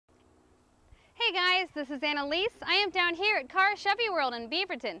Hey guys, this is Annalise. I am down here at Car Chevy World in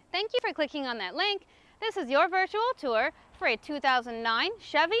Beaverton. Thank you for clicking on that link. This is your virtual tour for a 2009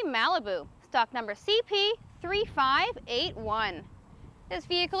 Chevy Malibu, stock number CP3581. This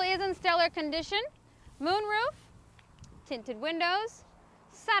vehicle is in stellar condition: moonroof, tinted windows,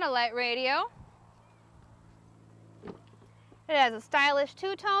 satellite radio. It has a stylish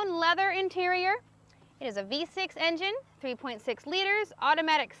two-tone leather interior. It is a V6 engine, 3.6 liters,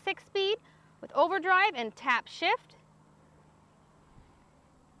 automatic 6-speed with overdrive and tap shift.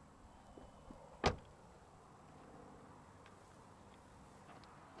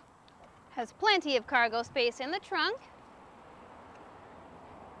 Has plenty of cargo space in the trunk.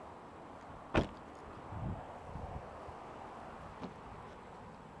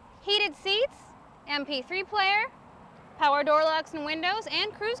 Heated seats, MP3 player, power door locks and windows,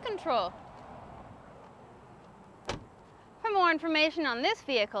 and cruise control. For more information on this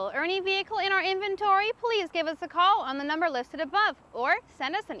vehicle or any vehicle in our inventory, please give us a call on the number listed above or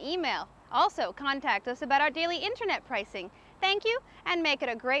send us an email. Also, contact us about our daily internet pricing. Thank you and make it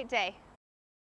a great day.